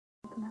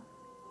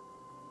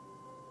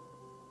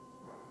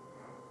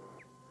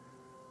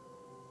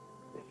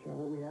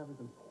we have is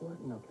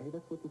important, okay?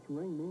 That's what this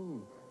ring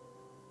means.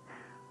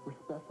 We're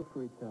special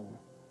for each other.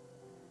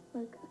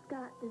 Look,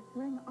 Scott, this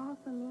ring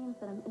also means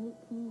that I'm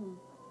 18.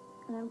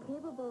 And I'm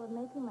capable of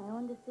making my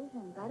own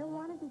decisions. I don't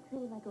want to be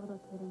treated like a little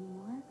kid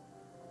anymore.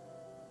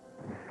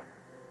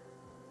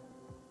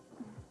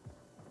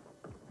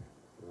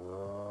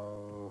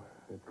 Oh,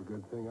 it's a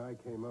good thing I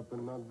came up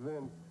and not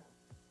Vince.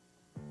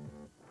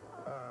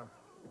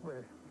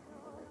 Wait.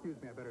 Excuse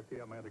me, I better see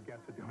how my other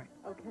guests are doing.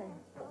 Okay.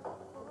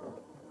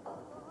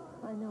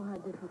 I know how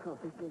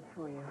difficult this is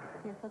for you.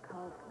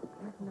 Difficult.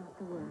 That's not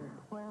the word.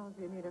 Well,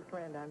 if you need a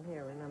friend, I'm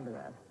here. Remember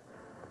that.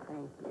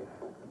 Thank you.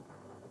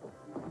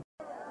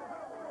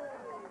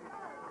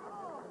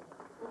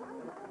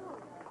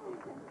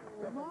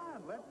 Come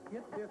on, let's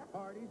get this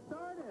party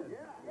started.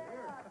 Yeah,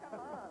 come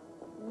on.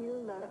 You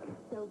look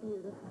so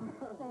beautiful.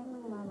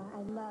 Thanks, Mama.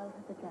 I love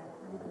the dress.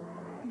 I'm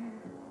glad.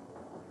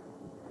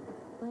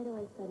 Why do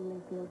I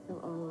suddenly feel so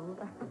old?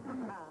 I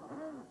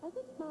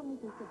think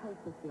mommies are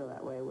supposed to feel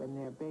that way when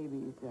their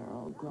babies are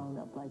all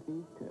grown up like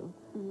these two.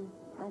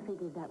 I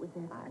figured that was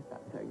it. I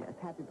thought so, yes.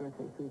 Happy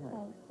birthday, sweetheart.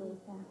 Thanks,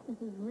 Lisa.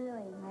 This is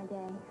really my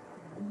day.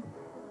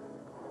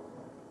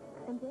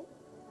 MJ?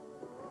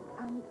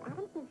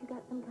 Adam says you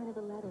got some kind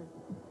of a letter.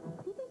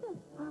 Do you think that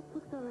Pop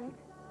looks all right?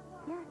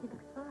 Yeah, he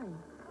looks fine.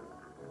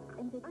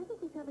 MJ, I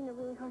think he's having a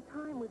really hard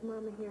time with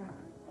Mama here.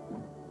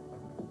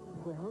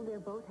 Well, they're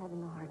both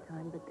having a hard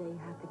time, but they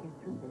have to get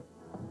through this.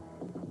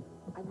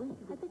 I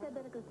think I'd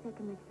better go check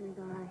and make sure he's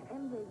all right.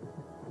 MJ,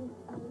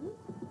 are you?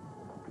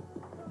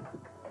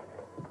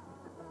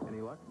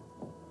 Any luck?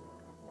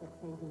 They're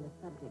changing the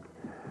subject.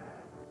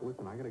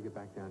 Listen, I got to get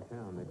back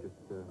downtown. They just,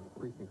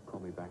 precincts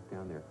called me back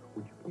down there.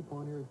 Would you keep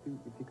on here and see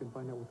if you can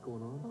find out what's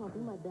going on? Oh, I'll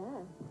do my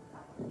best.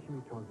 She may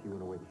talk to you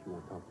in a way that she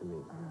won't talk to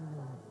me.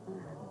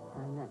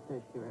 I'm not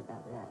so sure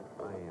about that.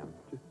 I am.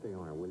 Just stay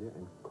on her, will you?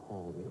 And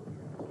call me.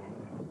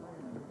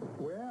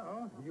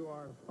 Well, you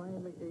are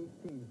finally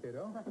 18,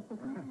 kiddo.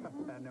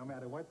 And no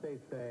matter what they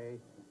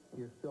say,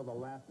 you're still the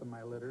last of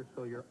my litter,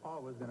 so you're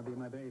always going to be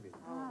my baby.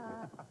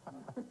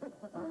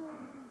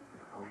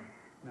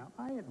 Now,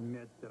 I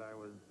admit that I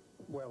was,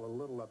 well, a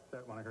little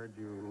upset when I heard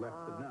you left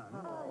the nun.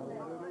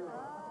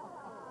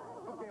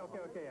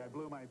 Okay, I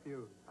blew my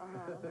fuse.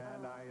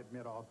 And I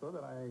admit also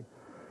that I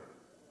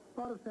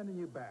thought of sending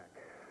you back.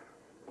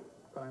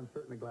 But I'm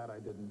certainly glad I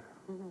didn't.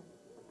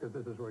 Because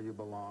this is where you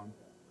belong.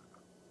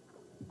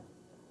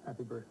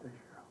 Happy birthday,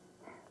 Cheryl.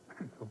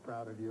 I'm so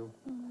proud of you.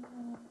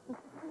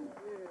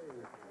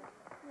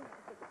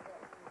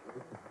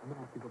 Listen, I'm going to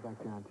have to go back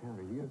downtown.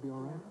 Are you going to be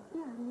all right?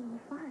 Yeah, I'm going to be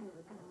fine.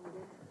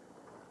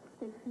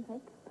 Take some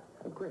cake?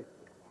 Great.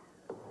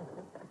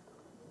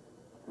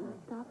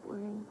 Stop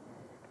worrying.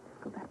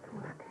 Go back to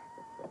work.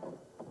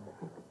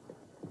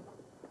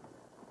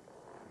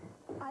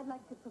 I'd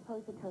like to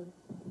propose a toast.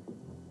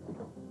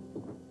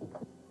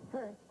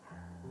 First,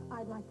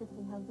 I'd like to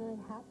say how very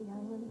happy I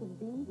am to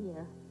be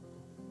here,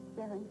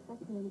 sharing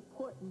such an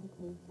important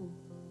occasion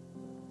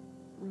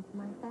with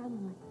my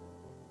family.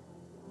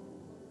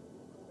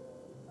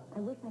 I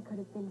wish I could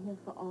have been here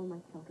for all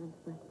my children's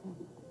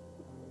birthdays.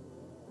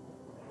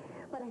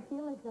 But I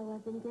feel as though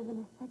I've been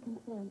given a second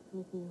chance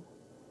with you.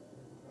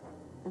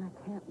 And I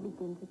can't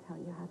begin to tell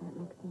you how that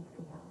makes me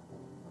feel.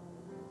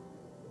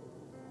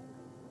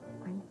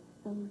 I'm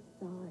so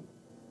sorry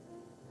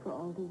for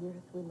all the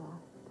years we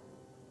lost.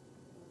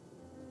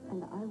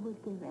 And I would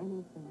give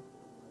anything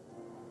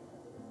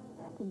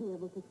to be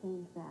able to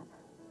change that.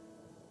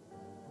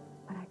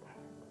 But I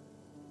can't.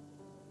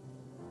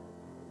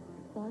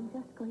 So I'm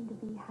just going to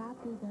be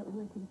happy that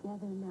we're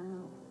together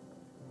now.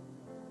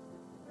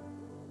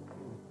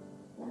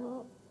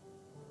 Cheryl,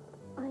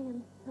 I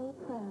am so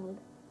proud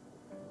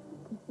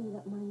to see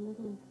that my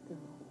littlest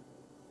girl,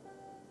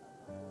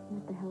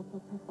 with the help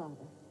of her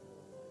father,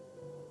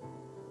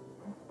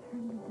 has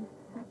turned into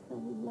such a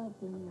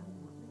lovely young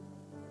woman.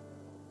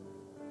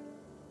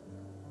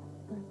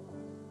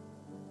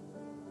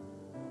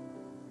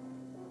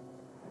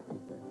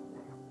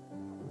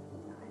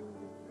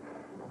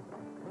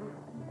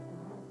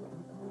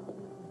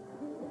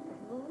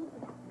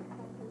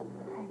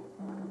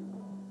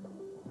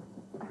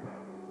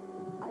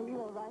 Are you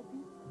all right?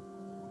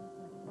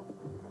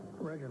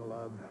 Reginald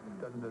Love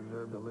doesn't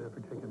deserve to live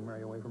for taking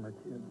Mary away from her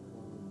kids.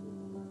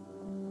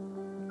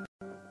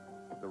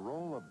 The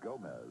role of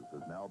Gomez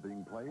is now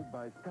being played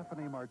by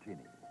Stephanie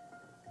Martini.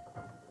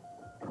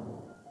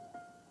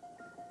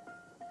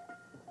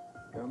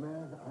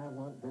 Gomez, I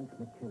want Vince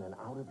McKinnon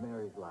out of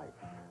Mary's life.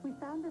 We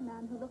found a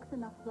man who looks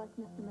enough like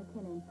Mr.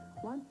 McKinnon.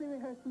 Once we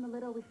rehearse him a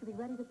little, we should be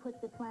ready to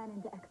put the plan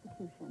into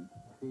execution.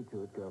 See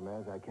to it,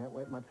 Gomez. I can't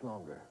wait much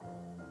longer.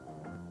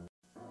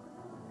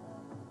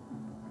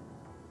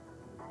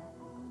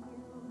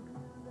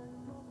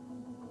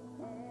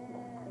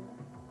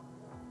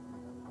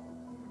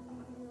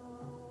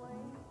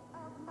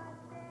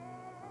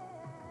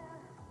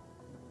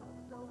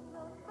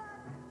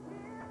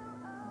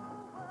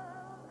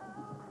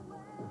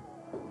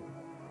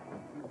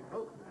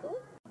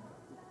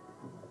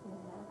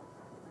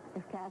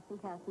 If Cass and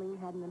Kathleen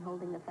hadn't been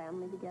holding the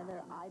family together,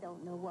 I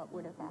don't know what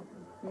would have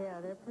happened. Yeah,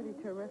 they're pretty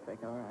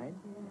terrific, all right.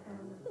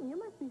 You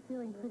must be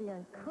feeling pretty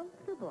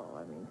uncomfortable,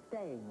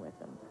 staying with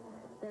them.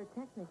 They're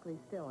technically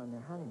still on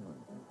their honeymoon.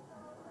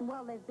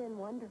 Well, they've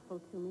been wonderful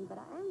to me, but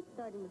I am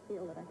starting to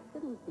feel that I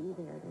shouldn't be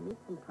there. They need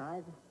some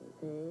privacy.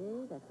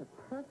 See, that's a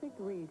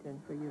perfect reason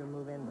for you to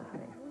move in with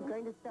me. You're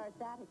going to start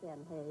that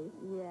again, Hayes.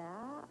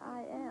 Yeah,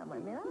 I am. I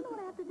don't know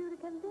what I have to do to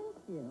convince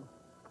you.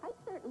 I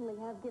certainly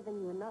have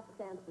given you enough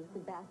chances to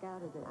back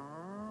out of it.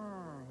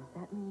 Ah, does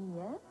that mean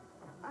yes?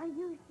 Are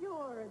you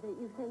sure that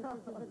you think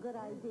this is a good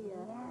idea?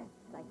 Yes.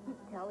 I keep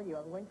telling you,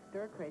 I'm going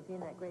stir crazy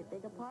in that great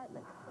big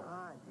apartment. Come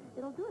on.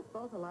 It'll do us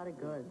both a lot of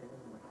good.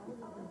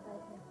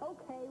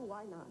 Okay,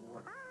 why not?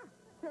 Ah,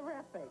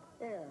 terrific.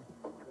 Here.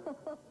 Is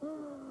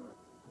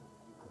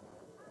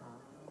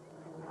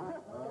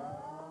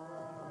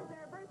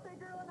there a birthday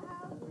girl in the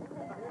house?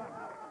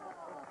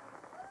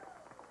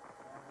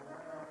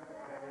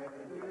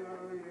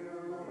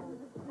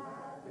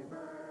 Happy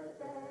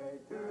birthday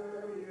to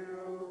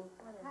you.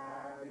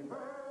 Happy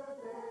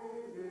birthday,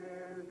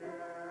 dear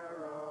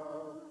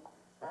Cheryl.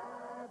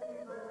 Happy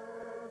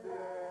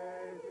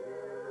birthday to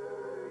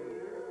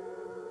you.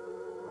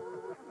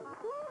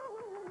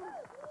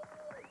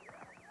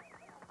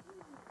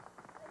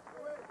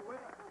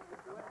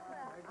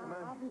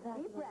 I'll be back.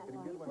 Deep breath,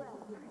 deep breath.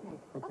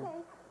 Okay.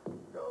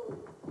 Go.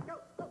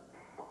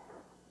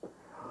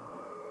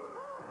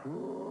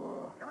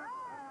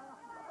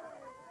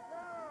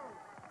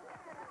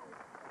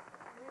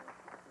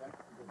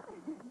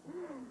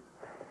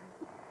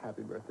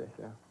 Happy birthday,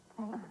 Cheryl.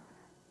 Thanks.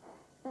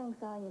 Thanks,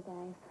 all you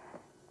guys.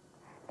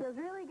 Feels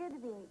really good to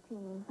be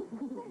 18.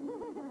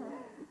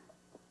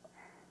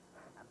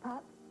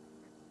 Pop?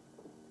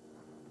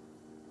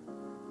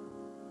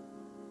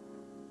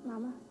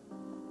 Mama?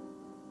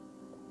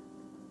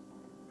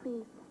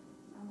 Please,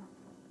 Mama.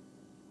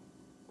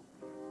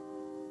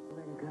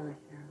 Let her go,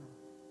 Cheryl.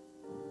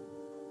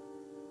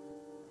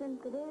 Since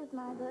it is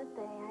my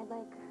birthday, I'd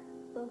like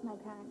both my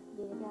parents to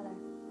be together.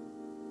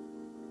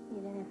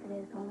 Even if it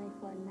is only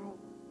for a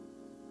night.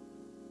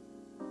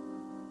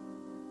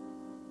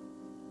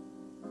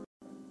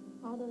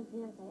 All those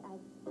years I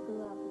grew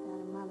up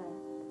without a mother.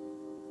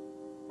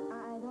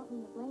 I don't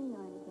mean to blame you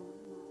or anything,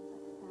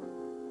 Mom, but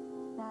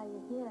now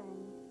you're here and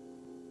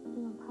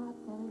you and Pop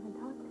never even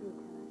talk to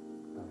each other.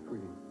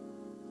 Sweetie,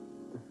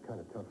 this is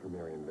kind of tough for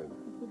Mary and Vince.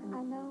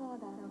 I know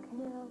all that, okay?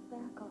 Cheryl,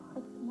 back off.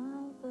 It's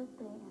my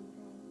birthday,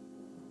 MJ.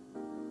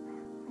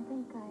 I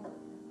think I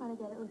ought to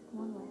get at least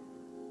one wish.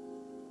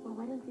 Well,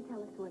 why don't you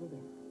tell us what it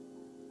is?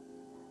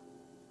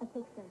 A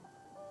picture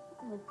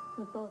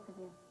with both of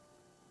you.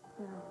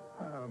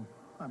 Well,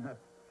 I'm not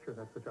sure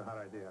that's such a hot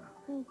idea.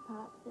 Please,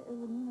 Pop. It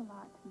would mean a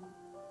lot to me.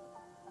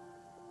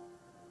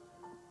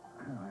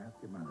 I'll ask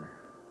your mother.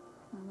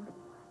 Mama?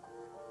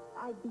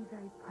 I'd be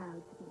very proud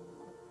to be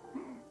with you.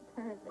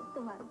 Perfect.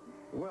 Come on.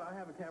 Well, I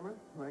have a camera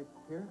right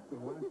here. So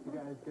why don't you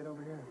guys get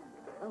over here?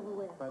 Over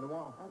where? By the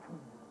wall.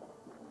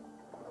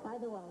 By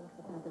the wall,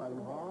 Mr. Thompson. By the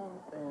wall,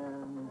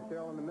 and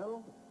Cheryl in the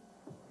middle.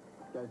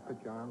 You guys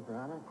put your arms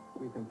around her,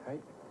 squeeze them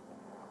tight.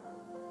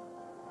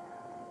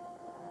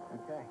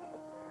 Okay.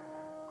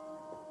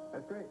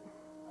 That's great.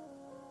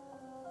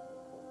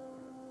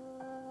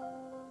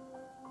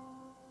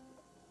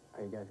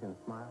 Are you guys going to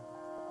smile?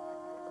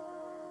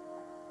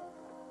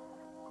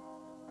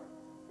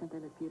 Don't they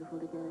look beautiful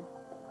together?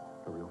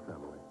 A real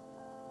family.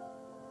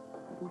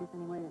 Isn't this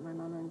any way that my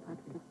mama and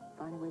Papa could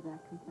find a way back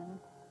to each other?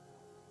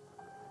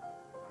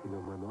 You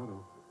know my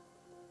motto.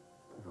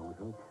 There's always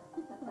hope.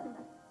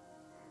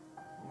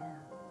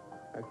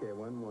 Yeah. Okay,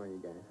 one more, you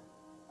guys.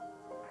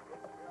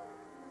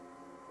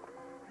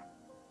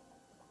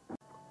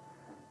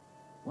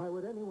 Why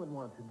would anyone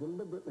want to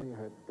deliberately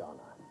hurt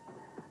Donna?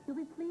 You'll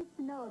be pleased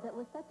to know that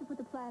we're set to put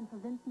the plan for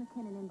Vince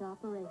McKinnon into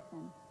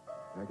operation.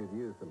 I could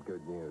use some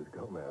good news,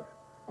 Gomez.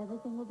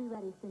 Everything will be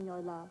ready,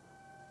 Senor Love.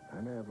 I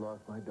may have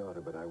lost my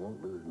daughter, but I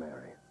won't lose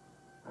Mary.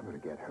 I'm going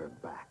to get her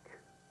back.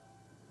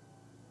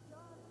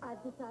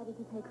 I've decided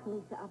to take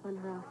Felicia up on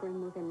her offer and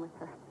move in with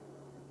her.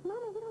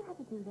 Mama, you don't have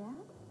to do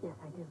that. Yes,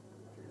 I do.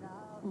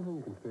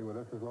 You can stay with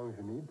us as long as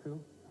you need to.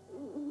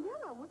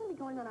 Yeah, we're going to be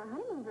going on our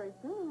honeymoon very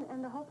soon,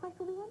 and the whole place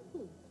will be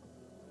empty.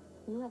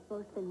 You have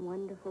both been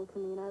wonderful to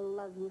me, and I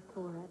love you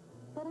for it.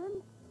 But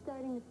I'm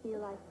starting to feel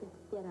I should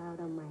get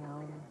out on my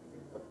own.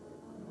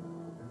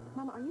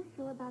 Mama, are you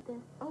sure about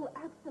this? Oh,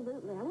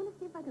 absolutely. I want to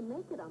see if I can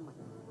make it on my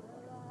own.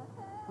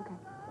 Okay.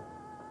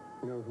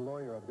 You know, as a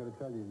lawyer, I've got to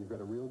tell you, you've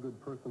got a real good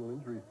personal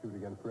injury suit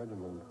against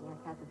Reginald. Yeah,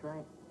 Cass is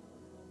right.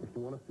 If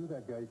you want to sue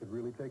that guy, you could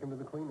really take him to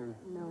the cleaners.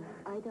 No,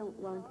 I don't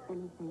want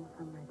anything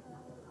from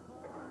Reginald.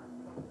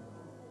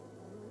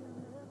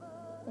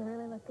 They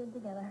really look good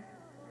together.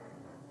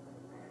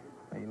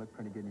 Hey, you look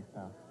pretty good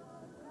yourself.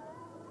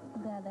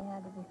 Too bad they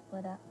had to be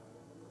split up.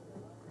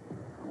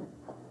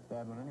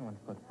 Sad when anyone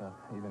splits up,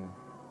 even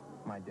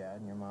my dad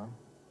and your mom.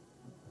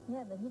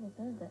 Yeah, but he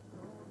deserved it.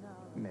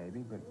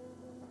 Maybe, but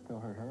still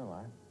hurt her a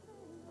lot.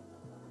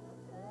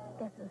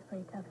 Guess it was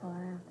pretty tough all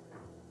around.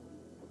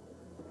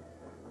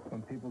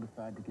 When people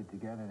decide to get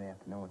together, they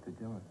have to know what they're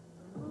doing.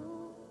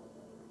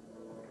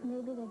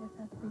 Maybe they just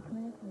have to be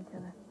committed to each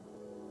other.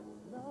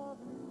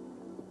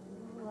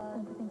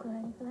 Don't you think we're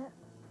ready for that?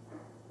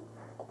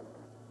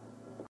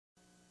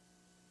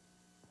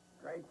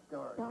 Great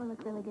story. Don't we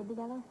look really good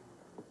together?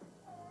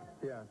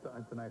 Yeah,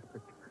 it's a nice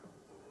picture.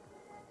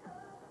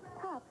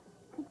 Pop,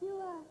 could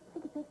you,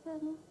 take a picture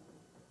of me?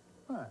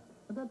 What?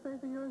 With that face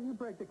of yours, you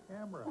break the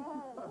camera.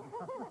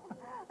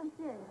 I'm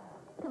serious.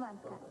 Come on,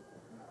 Scott.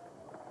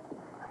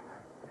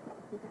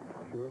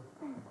 Sure.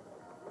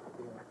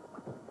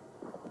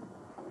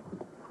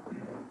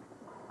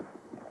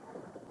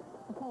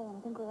 Okay,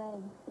 I think we're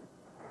ready.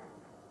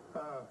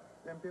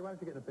 MP, why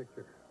don't you get in a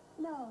picture?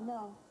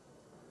 No.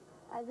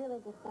 I'd really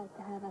just like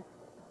to have us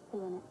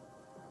doing it.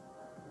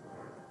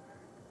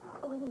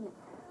 Oh, wait a minute.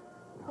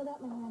 Hold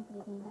out my hand so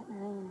we can get my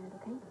ring in it,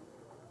 okay?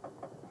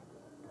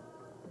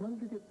 When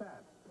did you get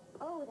that?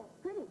 Oh, that's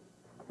pretty.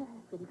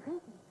 Pretty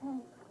present.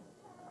 Thanks.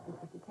 You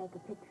should take a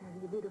picture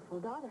of your beautiful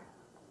daughter.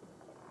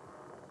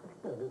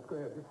 Yeah, just go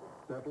ahead. Just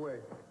step away.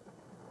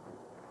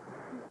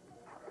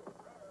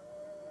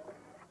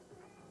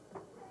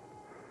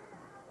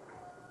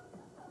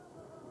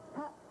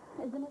 Pop,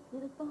 isn't it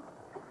beautiful?